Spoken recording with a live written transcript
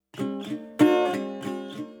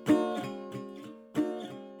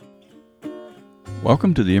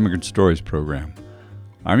Welcome to the Immigrant Stories program.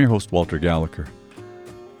 I'm your host, Walter Gallagher,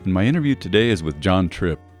 and my interview today is with John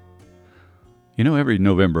Tripp. You know, every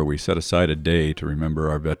November we set aside a day to remember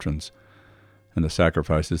our veterans and the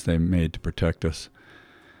sacrifices they made to protect us.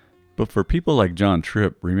 But for people like John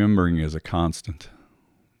Tripp, remembering is a constant.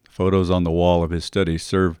 Photos on the wall of his study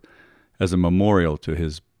serve as a memorial to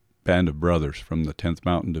his band of brothers from the 10th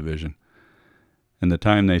Mountain Division and the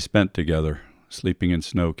time they spent together, sleeping in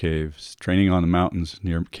snow caves, training on the mountains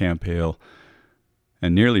near Camp Hale,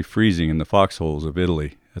 and nearly freezing in the foxholes of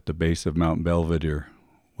Italy at the base of Mount Belvedere,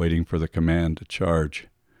 waiting for the command to charge.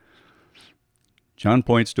 John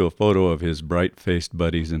points to a photo of his bright-faced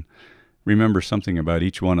buddies and remembers something about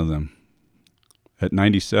each one of them. At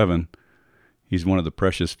 97, he's one of the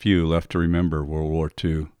precious few left to remember World War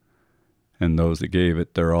II, and those that gave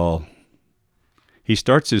it their all. He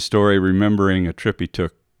starts his story remembering a trip he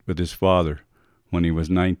took with his father when he was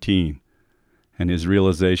 19, and his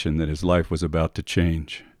realization that his life was about to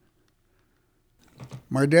change.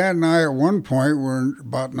 My dad and I, at one point, were in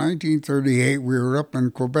about 1938. We were up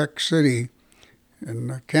in Quebec City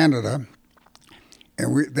in Canada,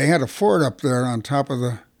 and they had a fort up there on top of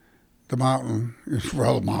the mountain,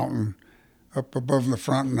 mountain, up above the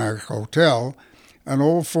Frontenac Hotel, an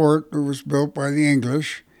old fort that was built by the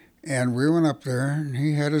English, and we went up there, and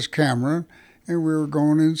he had his camera, and we were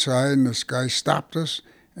going inside, and this guy stopped us,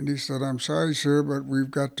 and he said, "I'm sorry, sir, but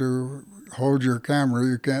we've got to hold your camera.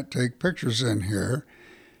 You can't take pictures in here."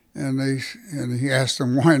 And he asked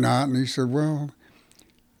him why not, and he said, "Well,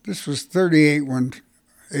 this was 38 when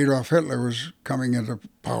Adolf Hitler was coming into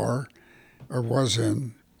power, or was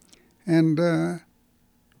in, and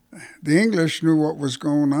the English knew what was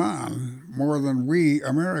going on more than we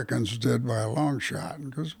Americans did by a long shot,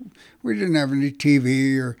 because we didn't have any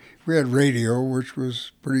TV, or we had radio, which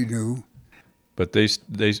was pretty new." But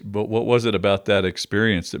but what was it about that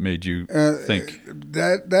experience that made you think?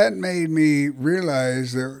 That made me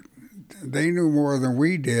realize that they knew more than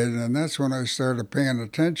we did, and that's when I started paying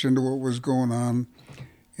attention to what was going on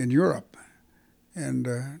in Europe, and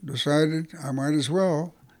decided I might as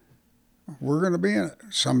well. We're going to be in it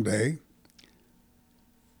someday.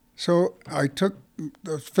 So I took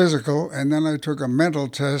the physical, and then I took a mental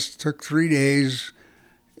test. Took 3 days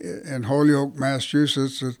in Holyoke,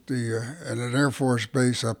 Massachusetts, at an Air Force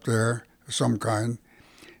base up there, of some kind.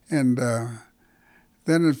 And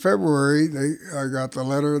then in February, I got the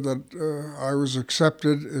letter that I was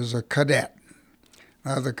accepted as a cadet.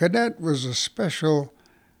 Now, the cadet was a special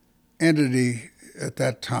entity at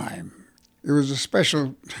that time. It was a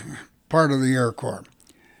special part of the Air Corps.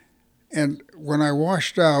 And when I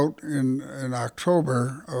washed out in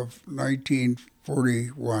October of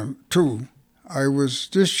 1941, I was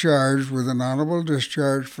discharged with an honorable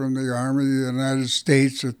discharge from the Army of the United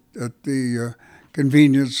States at the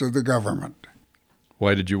convenience of the government.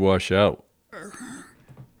 Why did you wash out?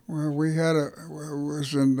 Well,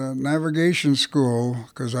 was in navigation school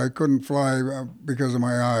because I couldn't fly because of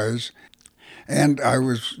my eyes. And I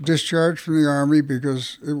was discharged from the Army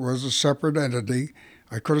because it was a separate entity.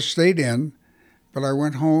 I could have stayed in, but I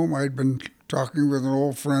went home. I'd been talking with an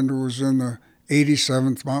old friend who was in the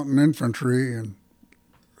 87th Mountain Infantry in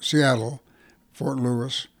Seattle, Fort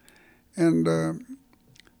Lewis. And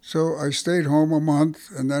so I stayed home a month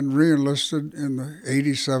and then re-enlisted in the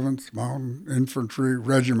 87th Mountain Infantry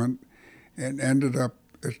Regiment and ended up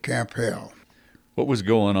at Camp Hale. What was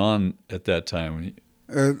going on at that time?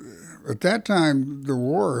 At that time, the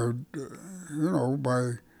war,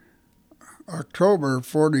 by October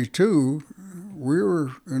 42, we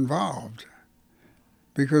were involved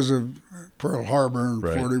because of Pearl Harbor in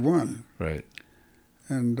 41. Right.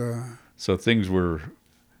 And so things were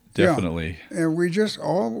definitely... Yeah. And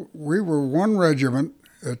we were one regiment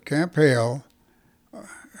at Camp Hale.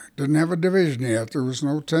 Didn't have a division yet. There was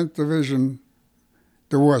no 10th Division.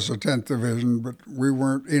 There was a 10th Division, but we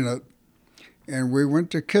weren't in it. And we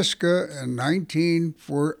went to Kiska in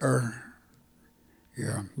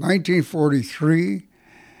 1943.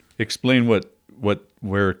 Explain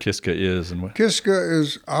where Kiska is and what. Kiska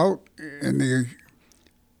is out in the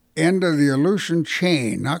end of the Aleutian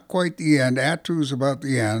chain, not quite the end. Attu's about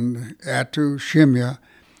the end. Attu, Shimya,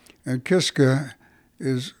 and Kiska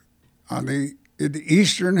is in the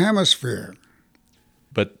eastern hemisphere.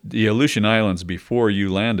 But the Aleutian Islands, before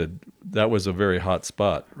you landed, that was a very hot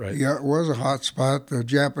spot, right? Yeah, it was a hot spot. The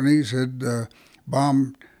Japanese had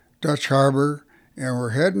bombed Dutch Harbor and were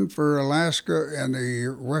heading for Alaska and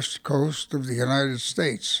the west coast of the United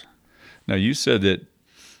States. Now, you said that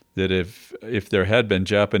if there had been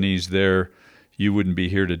Japanese there, you wouldn't be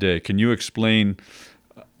here today. Can you explain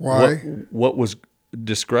why? What was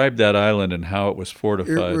describe that island and how it was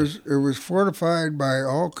fortified. It was fortified by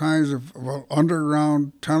all kinds of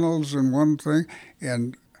underground tunnels and one thing,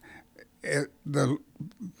 and the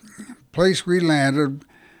place we landed,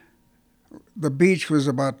 the beach was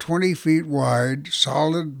about 20 feet wide,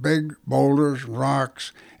 solid, big boulders,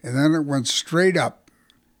 rocks, and then it went straight up.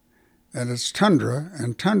 And it's tundra,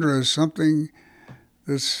 and tundra is something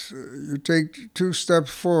that's, you take 2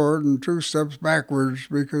 steps forward and 2 steps backwards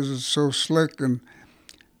because it's so slick, and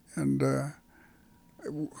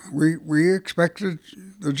we expected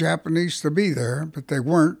the Japanese to be there, but they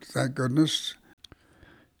weren't, thank goodness.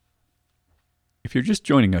 If you're just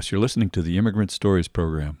joining us, you're listening to the Immigrant Stories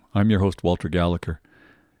program. I'm your host, Walter Gallagher,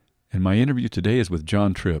 and my interview today is with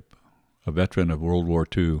John Tripp, a veteran of World War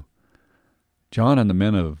II. John and the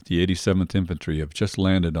men of the 87th Infantry have just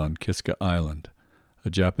landed on Kiska Island, a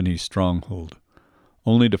Japanese stronghold,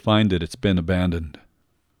 only to find that it's been abandoned.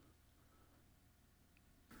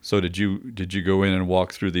 So did you go in and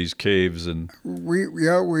walk through these caves? And we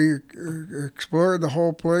explored the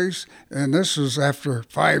whole place, and this was after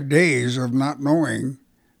 5 days of not knowing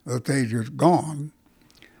that they had gone.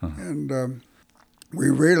 And we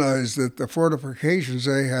realized that the fortifications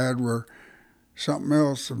they had were something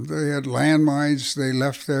else. They had landmines they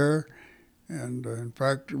left there, and in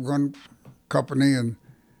fact, one company, and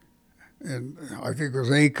I think it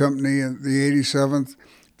was A Company in the 87th,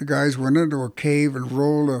 the guys went into a cave and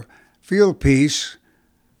rolled a field piece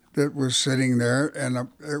that was sitting there, and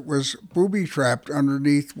it was booby-trapped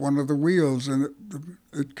underneath one of the wheels, and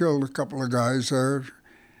it killed a couple of guys there.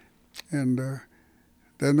 And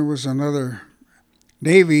then there was another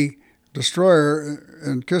Navy destroyer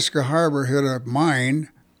in Kiska Harbor hit a mine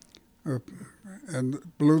and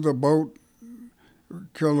blew the boat,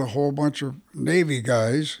 killed a whole bunch of Navy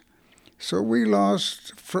guys. So we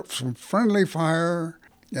lost some friendly fire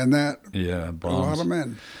and that. Yeah, bombs. A lot of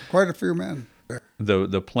men, quite a few men.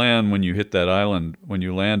 The plan when you hit that island, when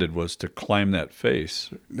you landed, was to climb that face.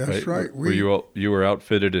 That's right. You were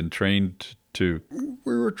outfitted and trained to.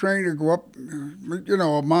 We were trained to go up. You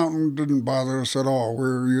know, a mountain didn't bother us at all. We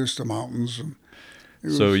were used to mountains. And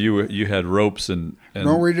so you had ropes and.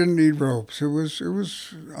 No, we didn't need ropes. It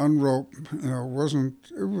was unroped. You know,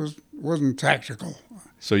 it wasn't tactical.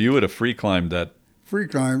 So you would have free climbed that. Free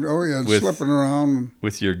climbed. Oh yeah, slipping around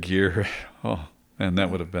with your gear. Oh, and that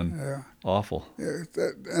would have been awful. Yeah,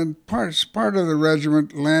 and part of the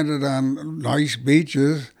regiment landed on nice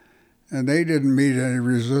beaches, and they didn't meet any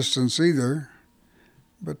resistance either.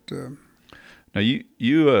 But now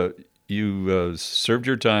you served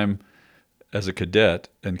your time as a cadet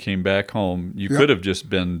and came back home. You could have just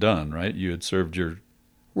been done, right? You had served your.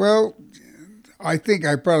 Well, I think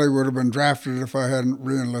I probably would have been drafted if I hadn't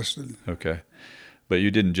reenlisted. Okay. But you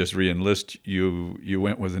didn't just reenlist. You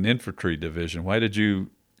went with an infantry division. Why did you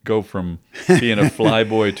go from being a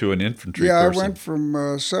flyboy to an infantry person? I went from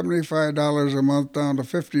 $75 a month down to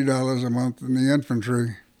 $50 a month in the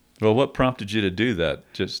infantry. Well, what prompted you to do that?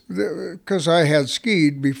 Just because I had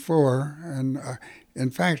skied before, and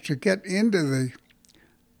in fact, to get into the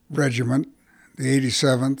regiment, the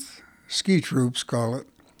 87th Ski Troops call it,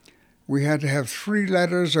 we had to have 3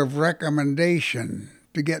 letters of recommendation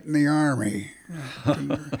to get in the Army.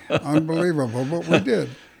 Unbelievable, but we did.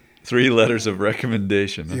 3 letters of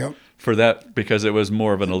recommendation. Yep. For that, because it was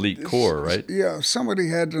more of an elite corps, right? Yeah, somebody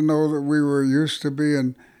had to know that we were used to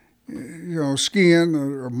being, skiing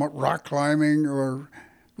or rock climbing, or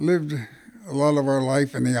lived a lot of our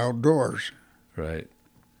life in the outdoors. Right.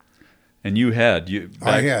 And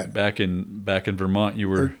I had back in Vermont. You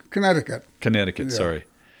were Connecticut. Yeah. Sorry.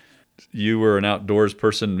 You were an outdoors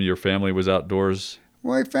person. Your family was outdoors.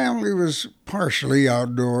 My family was partially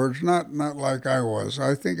outdoors, not like I was.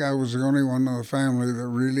 I think I was the only one in the family that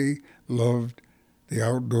really loved the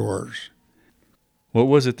outdoors. What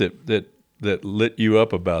was it that lit you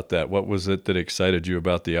up about that? What was it that excited you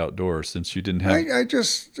about the outdoors, since you didn't have... I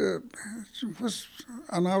just was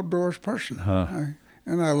an outdoors person.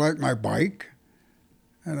 And I liked my bike,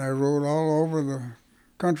 and I rode all over the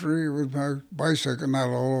country with my bicycle, not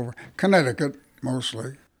all over, Connecticut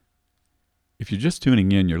mostly. If you're just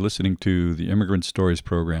tuning in, you're listening to the Immigrant Stories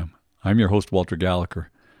program. I'm your host, Walter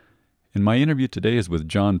Gallagher, and my interview today is with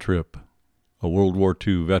John Tripp, a World War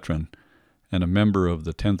II veteran and a member of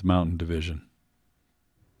the 10th Mountain Division.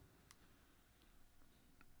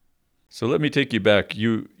 So let me take you back.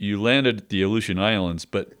 You landed at the Aleutian Islands,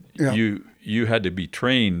 but you had to be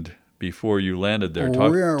trained before you landed there.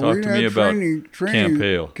 Talk to me about Camp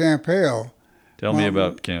Hale. Camp Hale. Tell me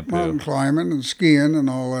about Camp Hale. Mountain climbing and skiing and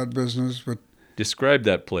all that business. But describe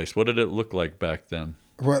that place. What did it look like back then?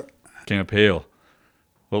 What? Camp Hale.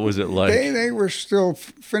 What was it like? They were still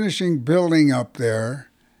finishing building up there.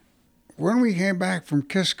 When we came back from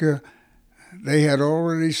Kiska, they had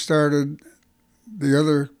already started the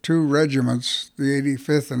other two regiments, the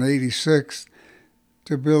 85th and 86th,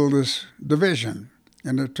 to build this division.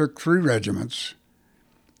 And it took 3 regiments.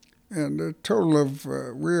 And a total of,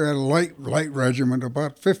 we had a light regiment,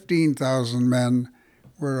 about 15,000 men,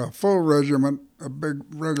 where a full regiment, a big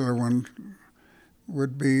regular one,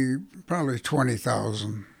 would be probably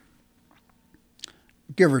 20,000,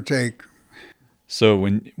 give or take. So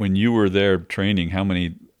when you were there training, how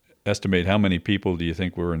many people do you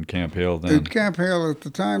think were in Camp Hale then? In Camp Hale at the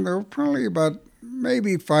time, there were probably about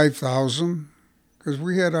maybe 5,000, because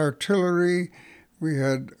we had artillery, we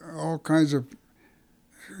had all kinds of,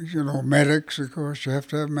 medics. Of course, you have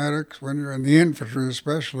to have medics when you're in the infantry,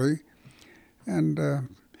 especially. And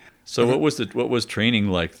so what was training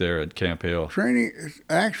like there at Camp Hale? Training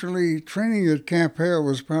at Camp Hale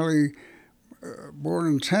was probably more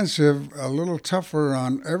intensive, a little tougher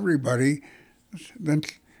on everybody than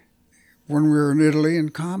when we were in Italy in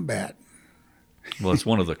combat. Well, it's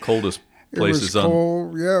one of the coldest places. It was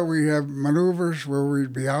cold. Yeah, we have maneuvers where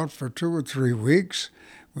we'd be out for 2 or 3 weeks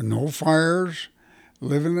with no fires,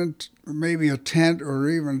 living in maybe a tent or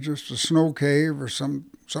even just a snow cave or something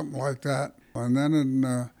like that. And then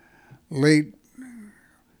in late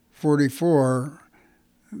 44,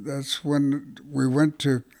 that's when we went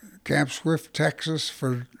to Camp Swift, Texas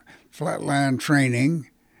for flatland training.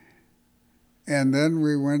 And then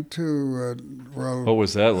we went to, what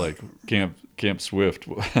was that like, Camp Swift?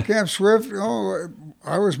 Camp Swift,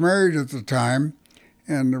 I was married at the time,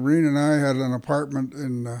 and Irene and I had an apartment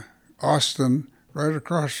in Austin, right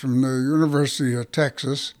across from the University of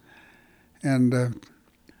Texas. And,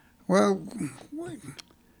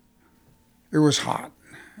 it was hot.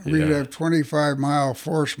 We'd have 25-mile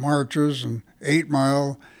forced marches and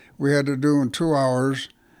 8-mile we had to do in 2 hours,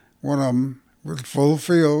 one of them with full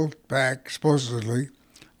field pack, supposedly.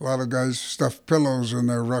 A lot of guys stuffed pillows in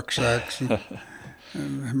their rucksacks and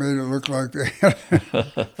made it look like they had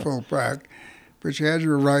a full pack. But you had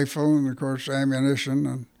your rifle and, of course, ammunition.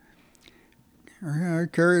 And I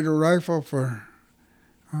carried a rifle for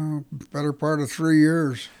better part of 3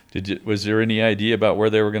 years. Was there any idea about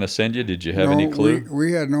where they were going to send you? Did you have any clue?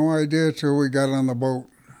 We had no idea till we got on the boat.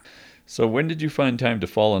 So when did you find time to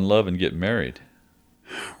fall in love and get married?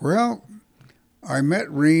 Well, I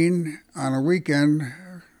met Reen on a weekend.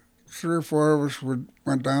 3 or 4 of us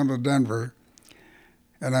went down to Denver,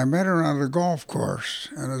 and I met her on a golf course.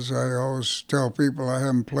 And as I always tell people, I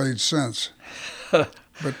haven't played since.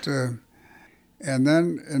 But and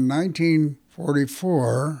then in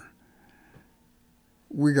 1944,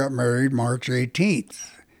 we got married March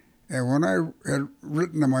 18th. And when I had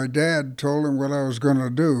written to my dad, told him what I was going to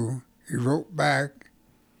do, he wrote back,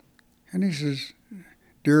 and he says,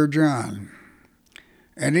 "Dear John,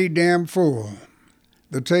 any damn fool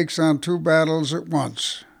that takes on 2 battles at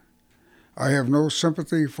once, I have no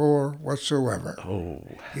sympathy for whatsoever." Oh.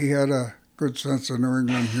 He had a good sense of New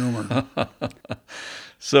England humor.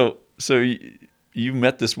 So you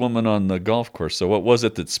met this woman on the golf course. So what was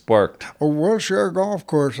it that sparked? A Wilshire golf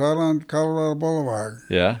course out on Colorado Boulevard.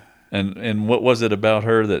 Yeah? And what was it about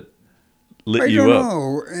her that lit you up? I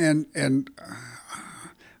don't know.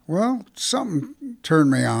 Well, something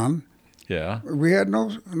turned me on. Yeah. We had no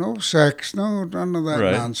sex, none of that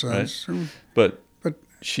nonsense. Right. But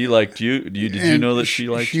she liked you. Did you know that she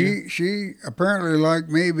liked you? She apparently liked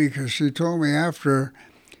me because she told me after,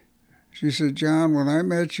 she said, "John, when I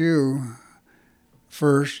met you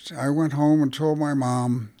first, I went home and told my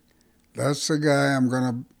mom, that's the guy I'm going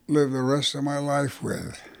to live the rest of my life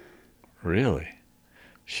with." Really?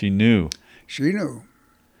 She knew? She knew.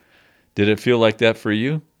 Did it feel like that for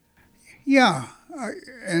you? Yeah.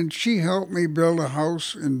 And she helped me build a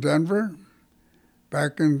house in Denver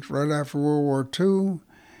right after World War II.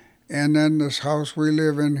 And then this house we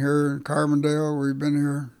live in here in Carbondale, we've been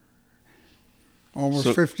here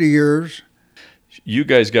almost 50 years. You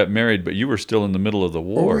guys got married, but you were still in the middle of the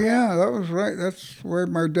war. Oh, yeah, that was right. That's where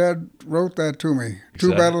my dad wrote that to me.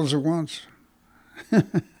 Exactly. 2 battles at once.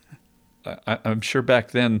 I'm sure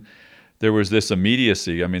back then there was this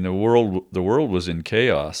immediacy. I mean, the world was in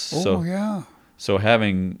chaos. Oh, yeah. So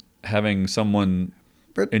having someone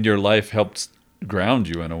in your life helped ground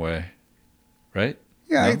you in a way, right?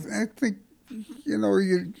 Yeah, no? I think,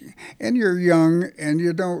 you're young and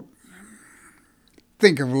you don't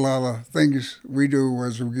think of a lot of things we do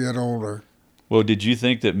as we get older. Well, did you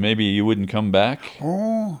think that maybe you wouldn't come back?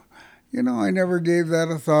 Oh, I never gave that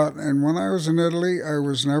a thought. And when I was in Italy, I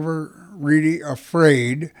was never really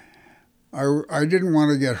afraid. I didn't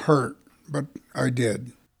want to get hurt, but I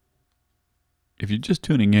did. If you're just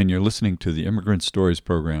tuning in, you're listening to the Immigrant Stories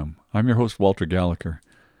program. I'm your host, Walter Gallagher,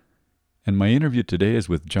 and my interview today is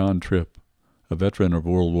with John Tripp, a veteran of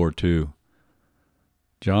World War II.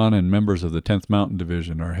 John and members of the 10th Mountain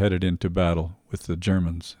Division are headed into battle with the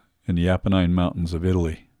Germans in the Apennine Mountains of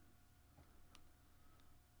Italy.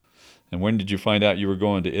 And when did you find out you were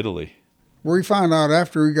going to Italy? We found out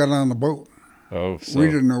after we got on the boat. Oh, so We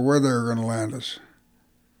didn't know where they were going to land us.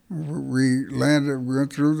 We landed, we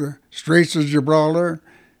went through the Straits of Gibraltar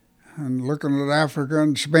and looking at Africa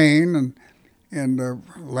and Spain and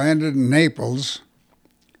landed in Naples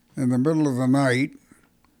in the middle of the night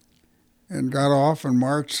and got off and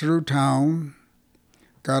marched through town,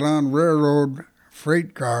 got on railroad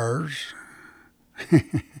freight cars.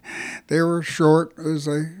 They were short, as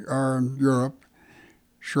they are in Europe,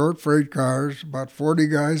 short freight cars, about 40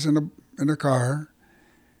 guys in a car,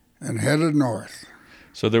 and headed north.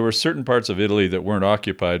 So there were certain parts of Italy that weren't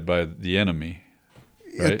occupied by the enemy,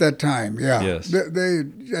 right? At that time, yeah. Yes.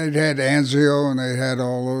 They'd had Anzio and they had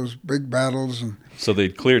all those big battles, and So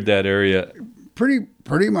they'd cleared that area.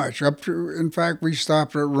 pretty much up to. In fact, we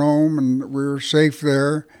stopped at Rome and we were safe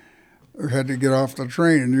there. We had to get off the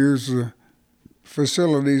train and use the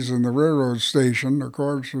facilities in the railroad station. Of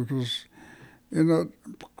course, it was in a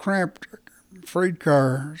cramped freight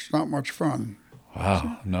car. It's not much fun.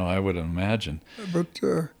 Wow, no, I would imagine. But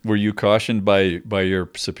Were you cautioned by your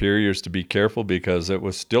superiors to be careful because it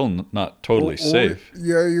was still not totally safe?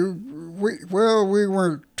 Yeah, we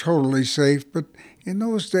weren't totally safe, but in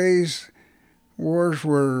those days, wars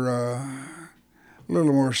were a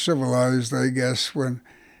little more civilized, I guess. When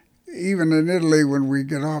even in Italy, when we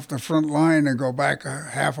get off the front line and go back a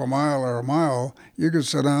half a mile or a mile, you could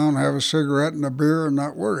sit down, have a cigarette and a beer, and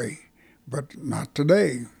not worry. But not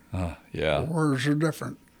today. Yeah. Wars are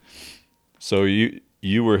different. So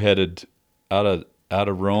you were headed out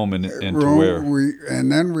of Rome and into Rome, where?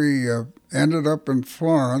 Then we ended up in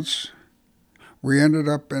Florence. We ended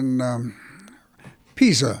up in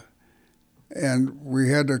Pisa, and we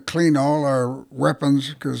had to clean all our weapons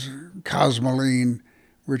because Cosmoline,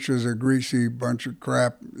 which is a greasy bunch of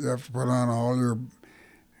crap, you have to put on all your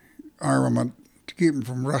armament to keep them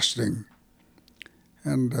from rusting.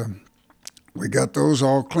 And we got those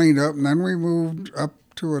all cleaned up, and then we moved up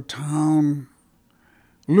to a town,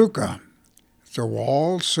 Lucca. It's a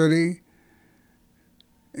walled city,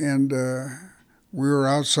 and we were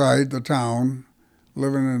outside the town,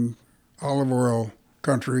 living in olive oil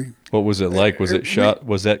country. What was it like? Was it shot?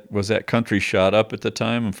 Was that country shot up at the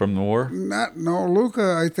time from the war? No,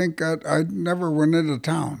 Lucca. I think I never went into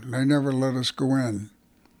town. They never let us go in.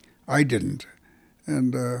 I didn't,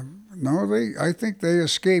 and no, I think they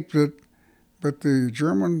escaped it. But the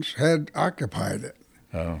Germans had occupied it.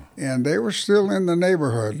 Oh. And they were still in the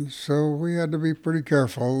neighborhood, so we had to be pretty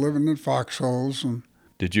careful, living in foxholes. And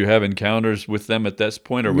Did you have encounters with them at this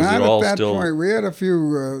point, or was not it all at that still? point. We had a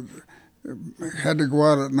few, had to go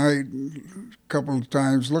out at night a couple of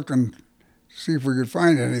times looking, see if we could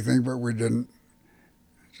find anything, but we didn't.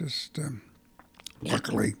 Just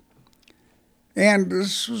luckily. And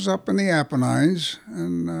this was up in the Apennines,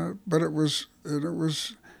 and but it was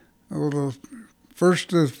the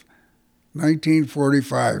first of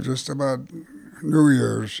 1945, just about New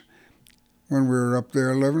Year's, when we were up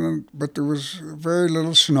there living. But there was very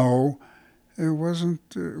little snow. It was an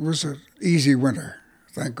easy winter,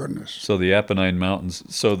 thank goodness. So the Apennine Mountains.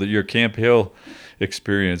 So your Camp Hill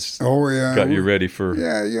experience. Oh yeah, got you ready for.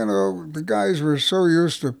 Yeah, the guys were so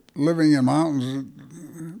used to living in mountains.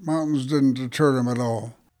 Mountains didn't deter them at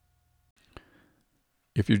all.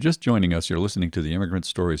 If you're just joining us, you're listening to the Immigrant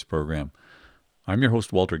Stories program. I'm your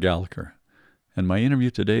host, Walter Gallagher, and my interview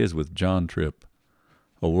today is with John Tripp,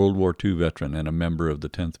 a World War II veteran and a member of the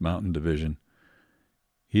 10th Mountain Division.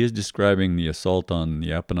 He is describing the assault on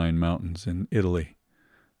the Apennine Mountains in Italy,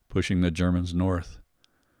 pushing the Germans north.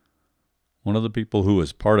 One of the people who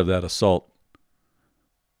was part of that assault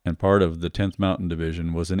and part of the 10th Mountain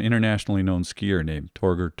Division was an internationally known skier named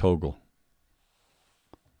Torger Togel.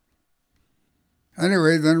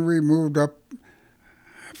 Anyway, then we moved up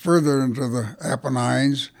further into the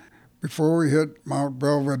Apennines before we hit Mount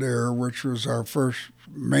Belvedere, which was our first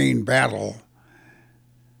main battle.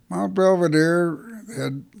 Mount Belvedere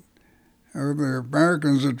the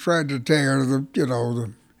Americans had tried to take it,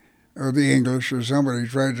 or the English or somebody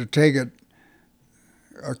tried to take it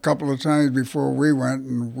a couple of times before we went,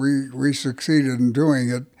 and we succeeded in doing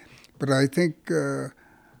it. But I think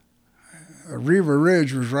Riva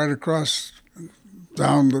Ridge was right across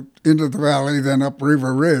into the valley, then up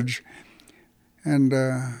Riva Ridge. And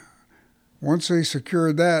once they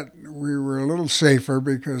secured that, we were a little safer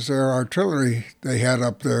because their artillery they had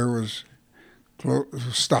up there was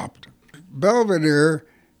stopped. Belvedere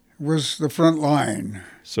was the front line.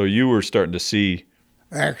 So you were starting to see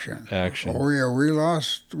Action. action. Oh yeah, we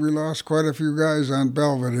lost quite a few guys on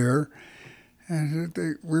Belvedere, and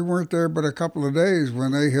we weren't there but a couple of days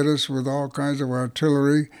when they hit us with all kinds of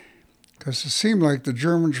artillery, because it seemed like the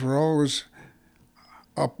Germans were always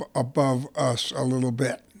up above us a little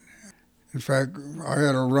bit. In fact, I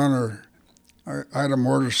had a runner. I had a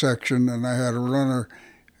mortar section, and I had a runner,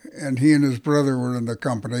 and he and his brother were in the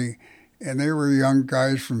company, and they were young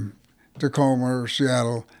guys from Tacoma or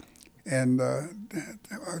Seattle. And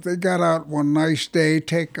they got out one nice day,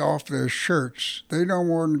 take off their shirts. They no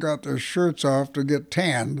more than got their shirts off to get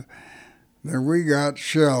tanned. Then we got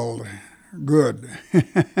shelled good.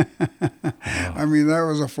 I mean, that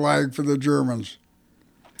was a flag for the Germans.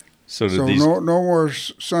 So no more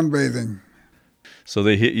sunbathing. So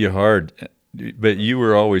they hit you hard, but you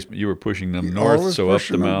were pushing them north, Always so up the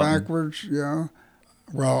pushing them mountain. backwards, yeah.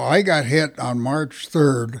 Well, I got hit on March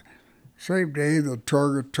 3rd. Same day the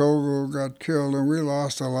Torgatogo got killed, and we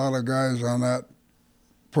lost a lot of guys on that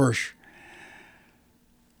push.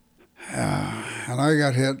 And I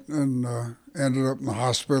got hit and ended up in the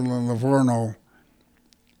hospital in Livorno.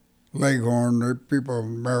 Leghorn, the people in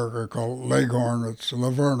America call it Leghorn. It's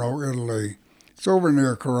Livorno, Italy. It's over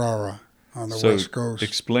near Carrara on the west coast.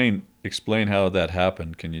 Explain how that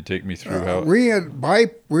happened. Can you take me through how? We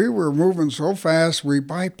were moving so fast, we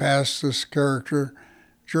bypassed this character,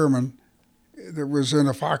 German, that was in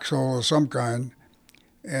a foxhole of some kind,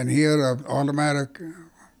 and he had an automatic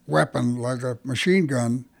weapon like a machine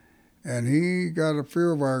gun, and he got a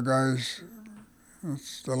few of our guys.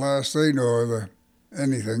 That's the last they know of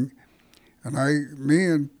anything. And me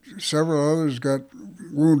and several others got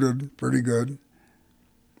wounded pretty good.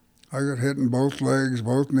 I got hit in both legs,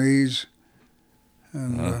 both knees,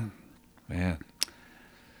 and man.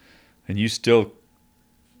 And you still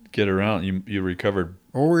get around. You recovered.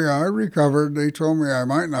 Oh yeah, I recovered. They told me I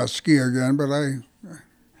might not ski again, but I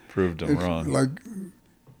proved them wrong. Like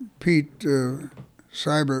Pete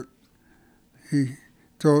Seibert,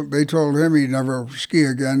 they told him he'd never ski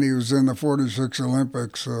again. He was in the '46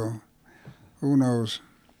 Olympics, so who knows?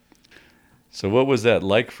 So what was that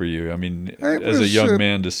like for you? I mean, as a young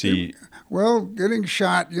man to see. Well, getting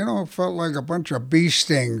shot, felt like a bunch of bee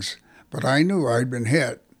stings, but I knew I'd been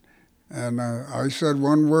hit. And I said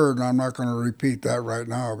one word, and I'm not going to repeat that right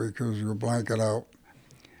now because you'll blank it out.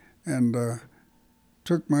 And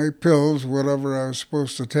took my pills, whatever I was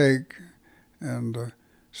supposed to take, and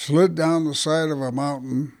slid down the side of a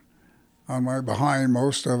mountain on my behind,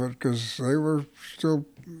 most of it, because they were still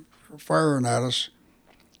firing at us.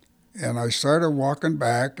 And I started walking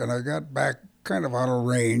back, and I got back kind of out of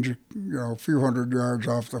range, a few hundred yards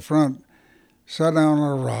off the front, sat down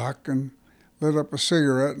on a rock and lit up a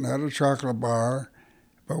cigarette and had a chocolate bar.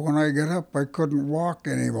 But when I got up, I couldn't walk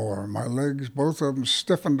anymore. My legs, both of them,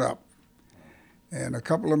 stiffened up. And a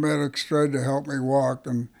couple of medics tried to help me walk,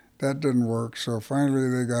 and that didn't work. So finally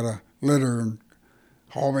they got a litter and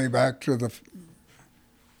hauled me back to the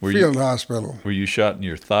field hospital. Were you shot in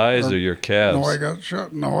your thighs or your calves? No, I got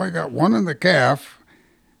shot. No, I got one in the calf,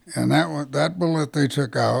 and that bullet they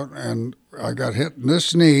took out, and I got hit in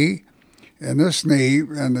this knee, and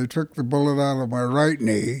they took the bullet out of my right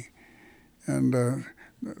knee, and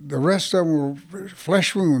the rest of them were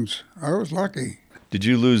flesh wounds. I was lucky. Did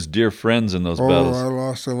you lose dear friends in those battles? Oh, I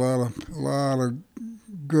lost a lot of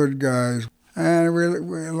good guys, and we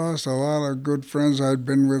lost a lot of good friends I'd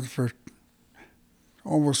been with for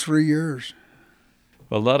almost 3 years.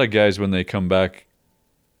 Well, a lot of guys, when they come back,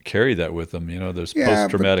 carry that with them. There's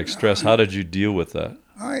post-traumatic stress. How did you deal with that?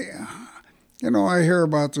 I hear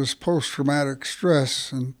about this post-traumatic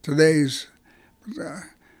stress in today's.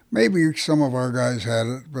 Maybe some of our guys had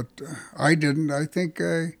it, but I didn't. I think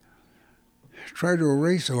I tried to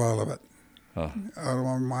erase a lot of it out of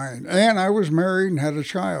my mind. And I was married and had a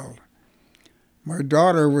child. My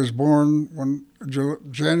daughter was born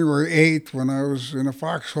January 8th when I was in a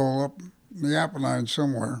foxhole up in the Apennines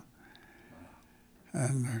somewhere.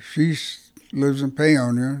 And she lives in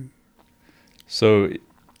Paonia. So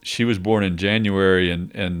she was born in January,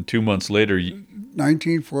 and 2 months later...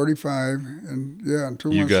 1945, and yeah,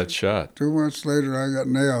 you got shot. 2 months later, I got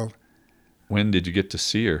nailed. When did you get to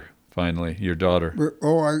see her, finally, your daughter?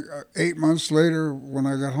 8 months later, when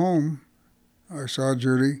I got home, I saw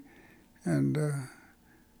Judy, and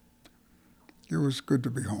it was good to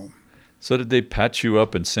be home. So did they patch you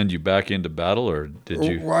up and send you back into battle, or did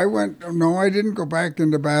you? No, I didn't go back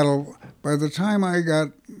into battle. By the time I got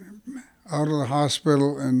out of the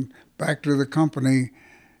hospital and back to the company,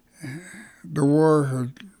 the war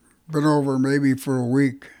had been over maybe for a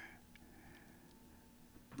week.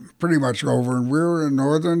 pretty much over, and we were in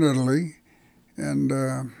northern Italy, and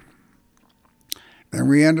then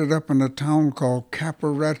we ended up in a town called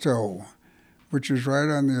Caporetto, which is right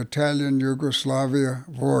on the Italian-Yugoslavia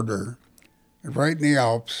border, right in the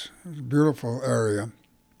Alps. It's a beautiful area.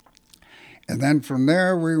 And then from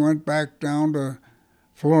there, we went back down to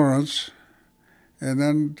Florence, and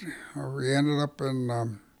then we ended up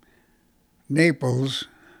in Naples,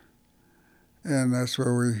 and that's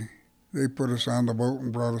where they put us on the boat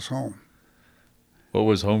and brought us home. What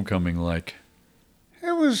was homecoming like?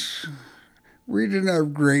 We didn't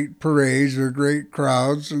have great parades or great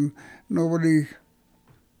crowds, and nobody,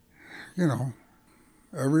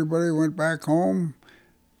 everybody went back home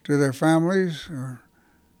to their families or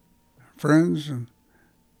friends and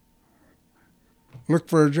looked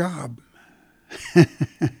for a job.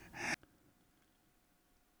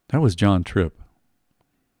 That was John Tripp.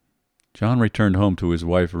 John returned home to his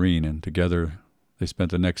wife, Reen, and together they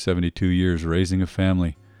spent the next 72 years raising a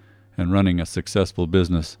family and running a successful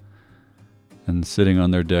business and sitting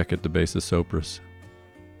on their deck at the base of Sopris.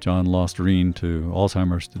 John lost Reen to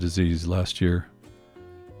Alzheimer's disease last year.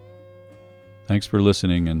 Thanks for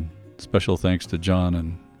listening, and special thanks to John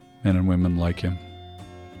and men and women like him.